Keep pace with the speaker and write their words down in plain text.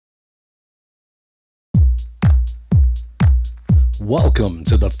Welcome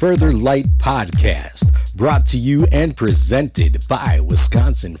to the Further Light Podcast, brought to you and presented by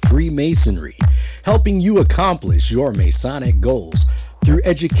Wisconsin Freemasonry, helping you accomplish your Masonic goals through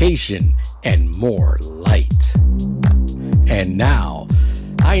education and more light. And now,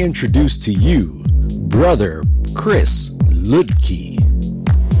 I introduce to you Brother Chris Ludke.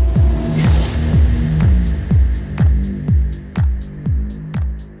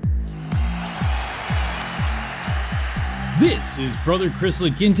 This is Brother Chris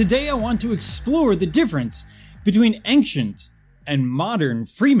Ludke, and today I want to explore the difference between ancient and modern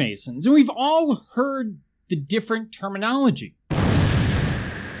Freemasons. And we've all heard the different terminology.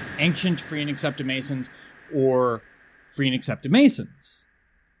 Ancient Free and Accepted Masons or Free and Accepted Masons.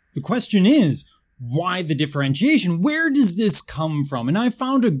 The question is, why the differentiation? Where does this come from? And I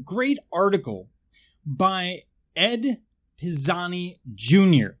found a great article by Ed Pisani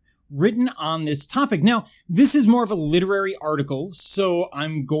Jr., written on this topic. Now, this is more of a literary article, so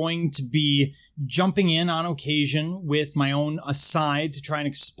I'm going to be jumping in on occasion with my own aside to try and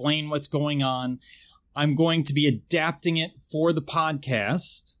explain what's going on. I'm going to be adapting it for the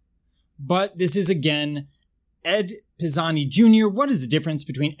podcast, but this is, again, Ed Pisani Jr. What is the difference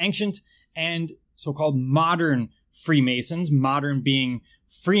between ancient and so-called modern Freemasons? Modern being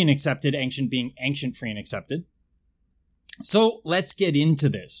free and accepted, ancient being ancient, free and accepted. So let's get into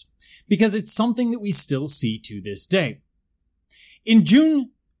this, because it's something that we still see to this day. In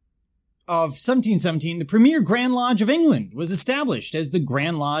June of 1717, the premier Grand Lodge of England was established as the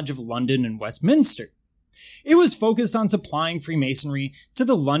Grand Lodge of London and Westminster. It was focused on supplying Freemasonry to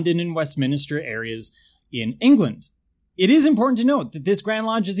the London and Westminster areas in England. It is important to note that this Grand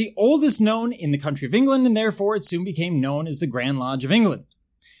Lodge is the oldest known in the country of England, and therefore it soon became known as the Grand Lodge of England.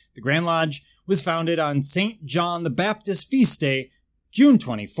 The Grand Lodge was founded on St. John the Baptist feast day, June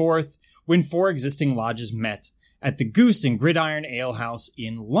 24th, when four existing lodges met at the Goose and Gridiron Ale House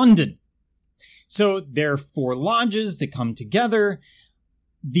in London. So there are four lodges that come together.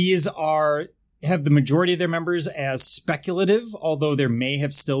 These have the majority of their members as speculative, although there may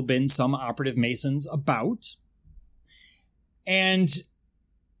have still been some operative Masons about. And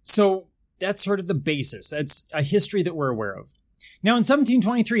so that's sort of the basis. That's a history that we're aware of. Now, in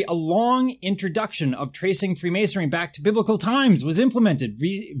 1723, a long introduction of tracing Freemasonry back to biblical times was implemented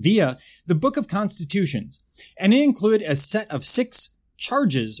via the Book of Constitutions, and it included a set of 6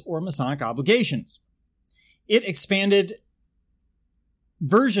 charges or Masonic obligations. It expanded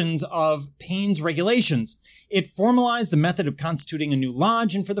versions of Payne's regulations. It formalized the method of constituting a new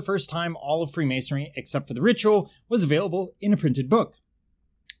lodge, and for the first time, all of Freemasonry, except for the ritual, was available in a printed book.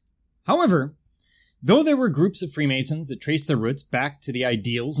 However, though there were groups of Freemasons that traced their roots back to the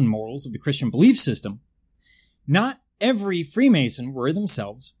ideals and morals of the Christian belief system, not every Freemason were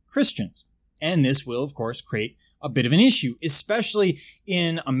themselves Christians. And this will, of course, create a bit of an issue, especially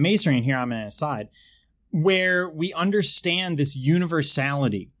in a Masonry, and here I'm on a side, where we understand this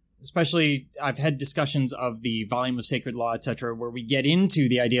universality. Especially, I've had discussions of the volume of sacred law, etc., where we get into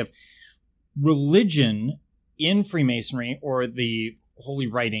the idea of religion in Freemasonry, or the holy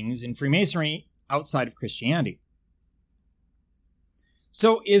writings in Freemasonry, outside of Christianity.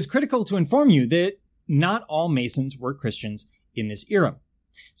 So it is critical to inform you that not all Masons were Christians in this era.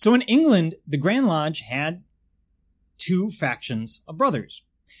 So in England, the Grand Lodge had 2 factions of brothers,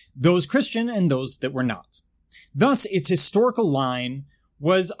 those Christian and those that were not. Thus, its historical line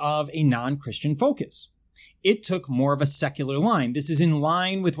was of a non-Christian focus. It took more of a secular line. This is in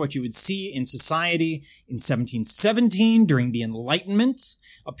line with what you would see in society in 1717 during the Enlightenment,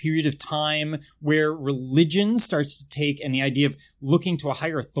 a period of time where religion starts to take, and the idea of looking to a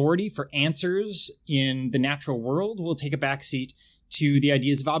higher authority for answers in the natural world will take a backseat to the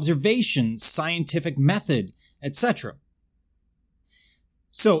ideas of observation, scientific method, etc.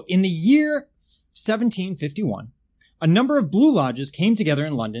 So in the year 1751, a number of Blue Lodges came together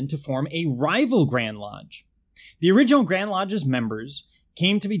in London to form a rival Grand Lodge. The original Grand Lodge's members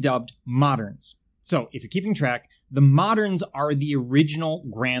came to be dubbed Moderns. So, if you're keeping track, the Moderns are the original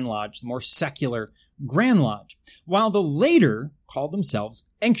Grand Lodge, the more secular Grand Lodge, while the later called themselves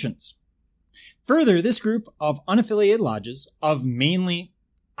Ancients. Further, this group of unaffiliated lodges of mainly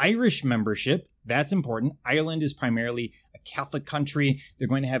Irish membership, that's important. Ireland is primarily a Catholic country. They're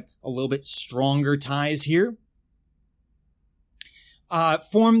going to have a little bit stronger ties here.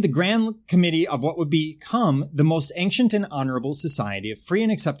 Formed the Grand Committee of what would become the most ancient and honorable society of free and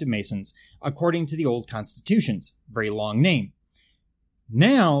accepted Masons, according to the old constitutions. Very long name.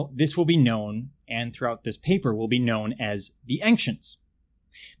 Now, this will be known, and throughout this paper will be known as the Ancients.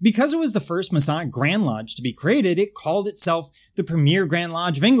 Because it was the first Masonic Grand Lodge to be created, it called itself the Premier Grand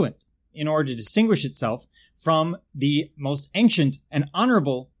Lodge of England. in order to distinguish itself from the most ancient and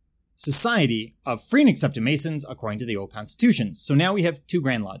honorable society of free and accepted Masons according to the old constitution. So now we have two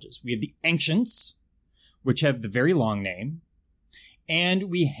Grand Lodges. We have the Ancients, which have the very long name, and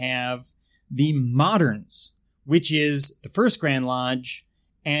we have the Moderns, which is the first Grand Lodge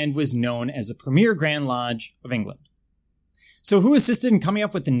and was known as the premier Grand Lodge of England. So who assisted in coming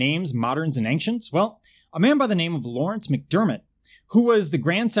up with the names Moderns and Ancients? Well, a man by the name of Lawrence McDermott, who was the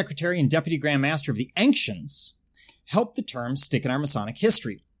Grand Secretary and Deputy Grand Master of the Ancients, helped the term stick in our Masonic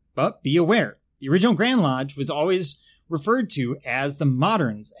history. But be aware, the original Grand Lodge was always referred to as the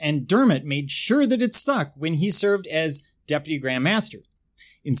Moderns, and Dermott made sure that it stuck when he served as Deputy Grand Master.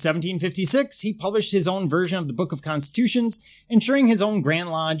 In 1756, he published his own version of the Book of Constitutions, ensuring his own Grand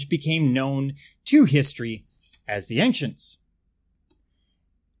Lodge became known to history as the Ancients.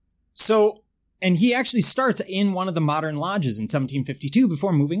 And he actually starts in one of the modern lodges in 1752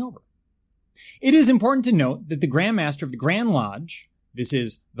 before moving over. It is important to note that the Grand Master of the Grand Lodge, this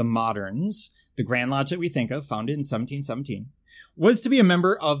is the Moderns, the Grand Lodge that we think of, founded in 1717, was to be a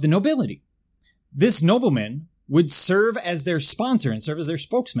member of the nobility. This nobleman would serve as their sponsor and serve as their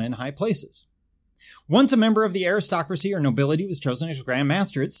spokesman in high places. Once a member of the aristocracy or nobility was chosen as Grand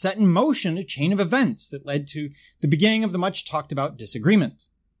Master, it set in motion a chain of events that led to the beginning of the much talked about disagreement.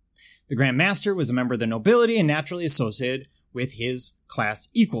 The Grand Master was a member of the nobility and naturally associated with his class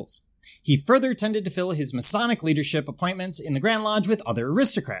equals. He further tended to fill his Masonic leadership appointments in the Grand Lodge with other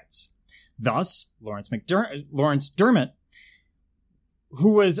aristocrats. Thus, Lawrence Dermott,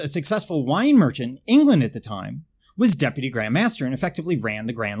 who was a successful wine merchant in England at the time, was Deputy Grand Master and effectively ran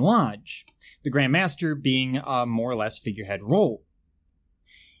the Grand Lodge, the Grand Master being a more or less figurehead role.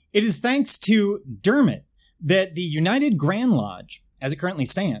 It is thanks to Dermott that the United Grand Lodge, as it currently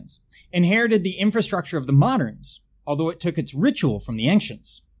stands, inherited the infrastructure of the Moderns, although it took its ritual from the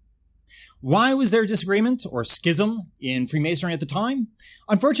Ancients. Why was there disagreement or schism in Freemasonry at the time?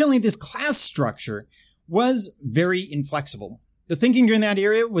 Unfortunately, this class structure was very inflexible. The thinking during that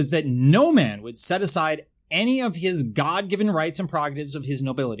era was that no man would set aside any of his God-given rights and prerogatives of his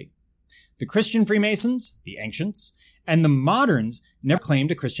nobility. The Christian Freemasons, the Ancients, and the Moderns never claimed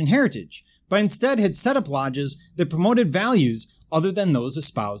a Christian heritage, but instead had set up lodges that promoted values other than those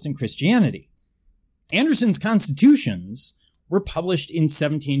espoused in Christianity. Anderson's constitutions were published in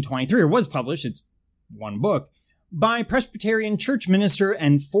 1723, or was published, it's one book, by Presbyterian church minister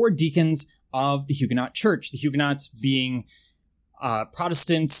and 4 deacons of the Huguenot Church, the Huguenots being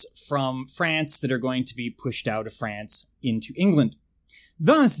Protestants from France that are going to be pushed out of France into England.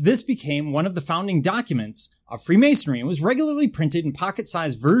 Thus, this became one of the founding documents of Freemasonry and was regularly printed in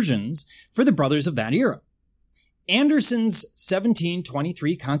pocket-sized versions for the brothers of that era. Anderson's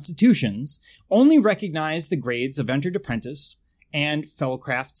 1723 constitutions only recognized the grades of entered apprentice and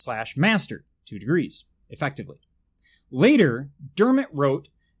fellowcraft/master, 2 degrees, effectively. Later, Dermott wrote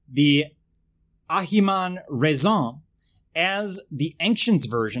the Ahiman Raison as the Ancients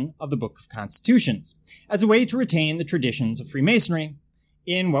version of the Book of Constitutions, as a way to retain the traditions of Freemasonry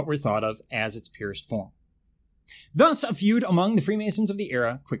in what were thought of as its purest form. Thus, a feud among the Freemasons of the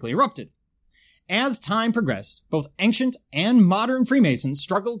era quickly erupted. As time progressed, both ancient and modern Freemasons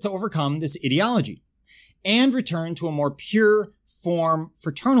struggled to overcome this ideology and return to a more pure form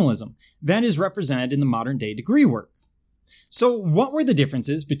fraternalism that is represented in the modern-day degree work. So what were the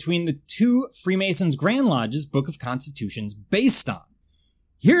differences between the two Freemasons' Grand Lodges' Book of Constitutions based on?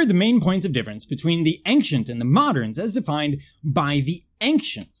 Here are the main points of difference between the ancient and the moderns as defined by the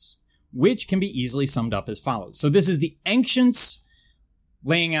ancients, which can be easily summed up as follows. So this is the ancients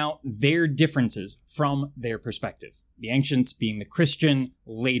laying out their differences from their perspective. The ancients being the Christian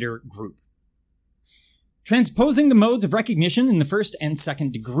later group. Transposing the modes of recognition in the first and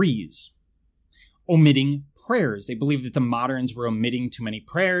second degrees. Omitting prayers. They believed that the moderns were omitting too many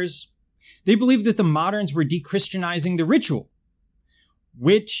prayers. They believed that the moderns were de-Christianizing the ritual,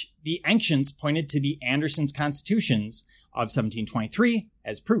 which the ancients pointed to the Anderson's constitutions of 1723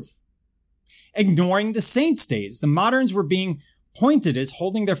 as proof. Ignoring the saints' days, the moderns were being pointed as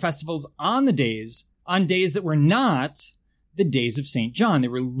holding their festivals on days that were not the days of St. John. They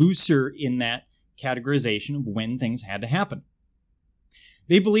were looser in that categorization of when things had to happen.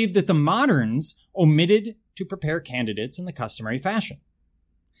 They believed that the moderns omitted to prepare candidates in the customary fashion.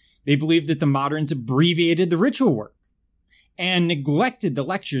 They believed that the moderns abbreviated the ritual work and neglected the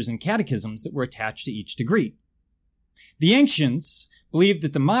lectures and catechisms that were attached to each degree. The ancients believed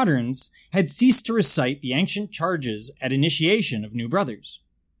that the moderns had ceased to recite the ancient charges at initiation of new brothers.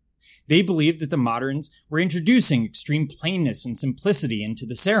 They believed that the moderns were introducing extreme plainness and simplicity into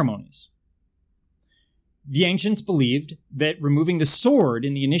the ceremonies. The ancients believed that removing the sword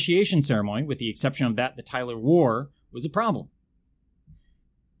in the initiation ceremony, with the exception of that the Tyler War, was a problem.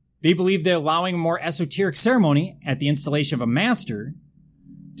 They believed that allowing a more esoteric ceremony at the installation of a master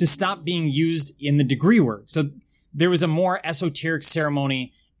to stop being used in the degree work. So there was a more esoteric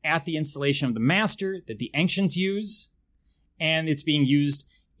ceremony at the installation of the master that the ancients use, and it's being used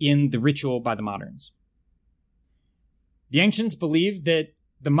in the ritual by the moderns. The ancients believed that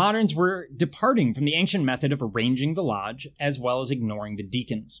the moderns were departing from the ancient method of arranging the lodge as well as ignoring the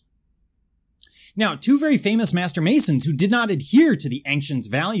deacons. Now, two very famous master masons who did not adhere to the ancients'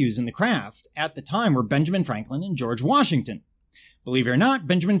 values in the craft at the time were Benjamin Franklin and George Washington. Believe it or not,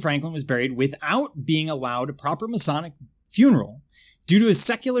 Benjamin Franklin was buried without being allowed a proper Masonic funeral due to his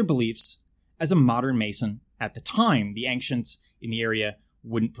secular beliefs as a modern Mason at the time. The ancients in the area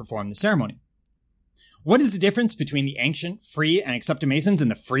wouldn't perform the ceremony. What is the difference between the ancient, free, and accepted Masons and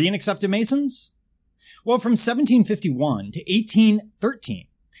the free and accepted Masons? Well, from 1751 to 1813,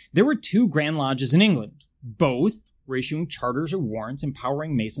 there were two Grand Lodges in England. Both were issuing charters or warrants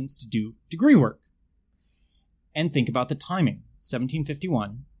empowering Masons to do degree work. And think about the timing,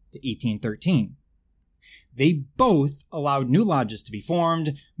 1751 to 1813. They both allowed new lodges to be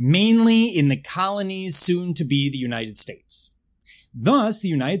formed, mainly in the colonies soon to be the United States. Thus, the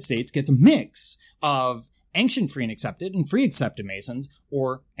United States gets a mix of ancient free and free accepted Masons,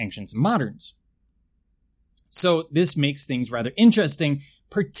 or ancients and moderns. So this makes things rather interesting,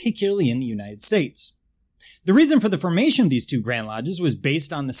 particularly in the United States. The reason for the formation of these two Grand Lodges was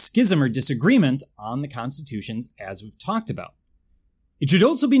based on the schism or disagreement on the constitutions, as we've talked about. It should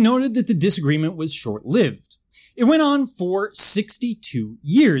also be noted that the disagreement was short-lived. It went on for 62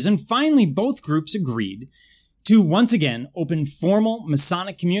 years, and finally both groups agreed to once again open formal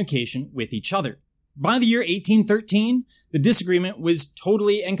Masonic communication with each other. By the year 1813, the disagreement was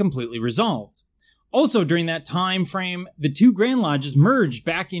totally and completely resolved. Also, during that time frame, the two Grand Lodges merged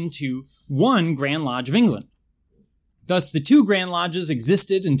back into one Grand Lodge of England. Thus, the two Grand Lodges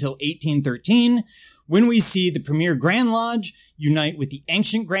existed until 1813, when we see the premier Grand Lodge unite with the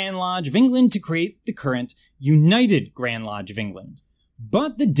ancient Grand Lodge of England to create the current United Grand Lodge of England.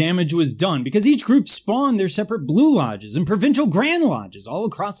 But the damage was done because each group spawned their separate Blue Lodges and provincial Grand Lodges all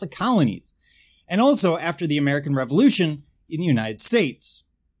across the colonies, and also after the American Revolution in the United States.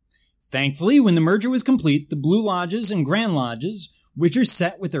 Thankfully, when the merger was complete, the Blue Lodges and Grand Lodges, which are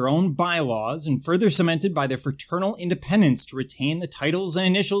set with their own bylaws and further cemented by their fraternal independence to retain the titles and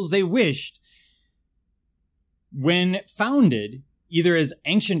initials they wished, when founded, either as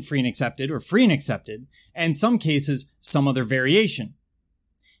ancient free and accepted or free and accepted, and in some cases, some other variation.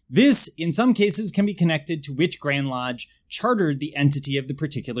 This, in some cases, can be connected to which Grand Lodge chartered the entity of the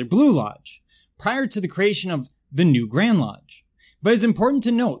particular Blue Lodge, prior to the creation of the new Grand Lodge. But it's important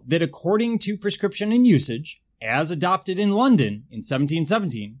to note that according to prescription and usage, as adopted in London in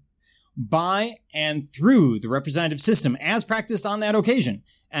 1717, by and through the representative system as practiced on that occasion,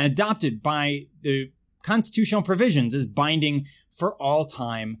 and adopted by the constitutional provisions as binding for all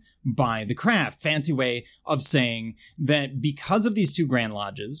time by the craft. Fancy way of saying that because of these two Grand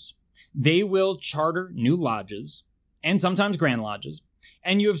Lodges, they will charter new lodges, and sometimes Grand Lodges,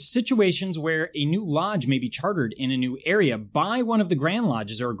 and you have situations where a new lodge may be chartered in a new area by one of the Grand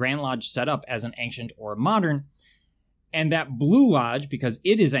Lodges or a Grand Lodge set up as an ancient or a modern. And that Blue Lodge, because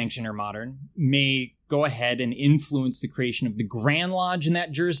it is ancient or modern, may go ahead and influence the creation of the Grand Lodge in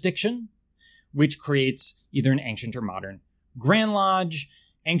that jurisdiction, which creates either an ancient or modern Grand Lodge,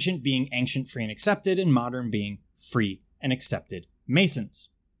 ancient being ancient, free, and accepted, and modern being free and accepted Masons.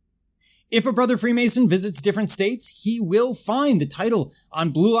 If a brother Freemason visits different states, he will find the title on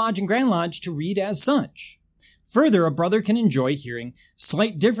Blue Lodge and Grand Lodge to read as such. Further, a brother can enjoy hearing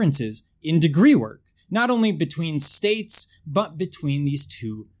slight differences in degree work, not only between states, but between these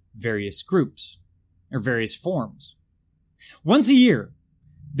two various groups, or various forms. Once a year,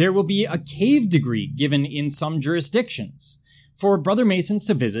 there will be a cave degree given in some jurisdictions for brother Masons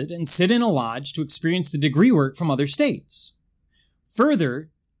to visit and sit in a lodge to experience the degree work from other states. Further,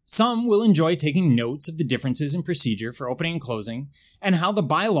 some will enjoy taking notes of the differences in procedure for opening and closing and how the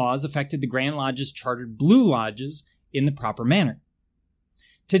bylaws affected the Grand Lodges chartered Blue Lodges in the proper manner.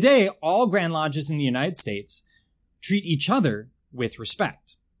 Today, all Grand Lodges in the United States treat each other with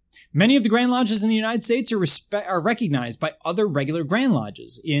respect. Many of the Grand Lodges in the United States are recognized by other regular Grand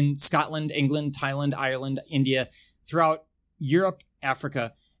Lodges in Scotland, England, Thailand, Ireland, India, throughout Europe,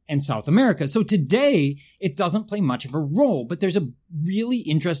 Africa, and South America. So today, it doesn't play much of a role, but there's a really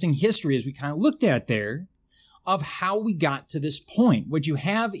interesting history, as we kind of looked at there, of how we got to this point. What you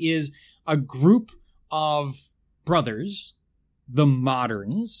have is a group of brothers, the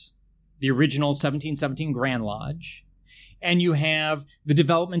moderns, the original 1717 Grand Lodge, and you have the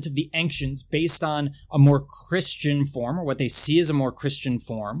development of the ancients based on a more Christian form, or what they see as a more Christian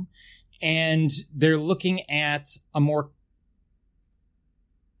form, and they're looking at a more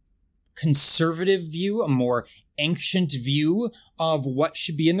conservative view, a more ancient view of what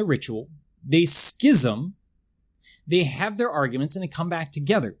should be in the ritual. They schism, they have their arguments, and they come back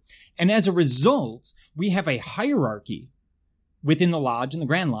together. And as a result, we have a hierarchy within the lodge and the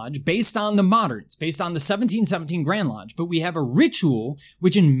Grand Lodge based on the moderns, based on the 1717 Grand Lodge. But we have a ritual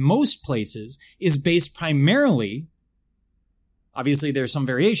which in most places is based primarily, obviously there are some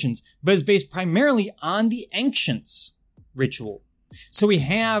variations, but is based primarily on the ancients' ritual. So we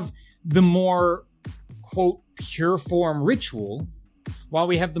have the more, quote, pure form ritual, while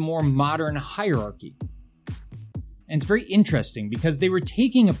we have the more modern hierarchy. And it's very interesting because they were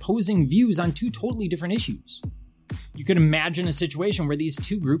taking opposing views on two totally different issues. You could imagine a situation where these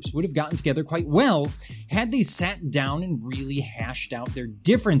two groups would have gotten together quite well had they sat down and really hashed out their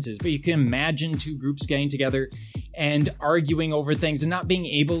differences. But you can imagine two groups getting together and arguing over things and not being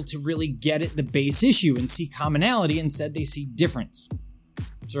able to really get at the base issue and see commonality. Instead, they see difference.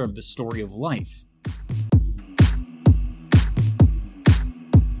 Sort of the story of life.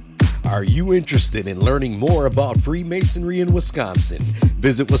 Are you interested in learning more about Freemasonry in Wisconsin?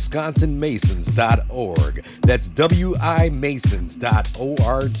 Visit wisconsinmasons.org. That's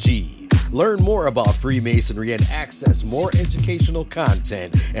wimasons.org. Learn more about Freemasonry and access more educational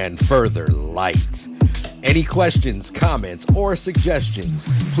content and further light. Any questions, comments, or suggestions,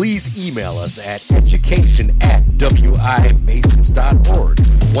 please email us at education@wimasons.org.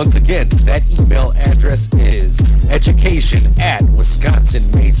 Once again, that email address is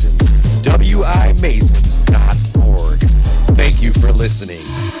education@wisconsinmasons.wimasons.org. Thank you for listening.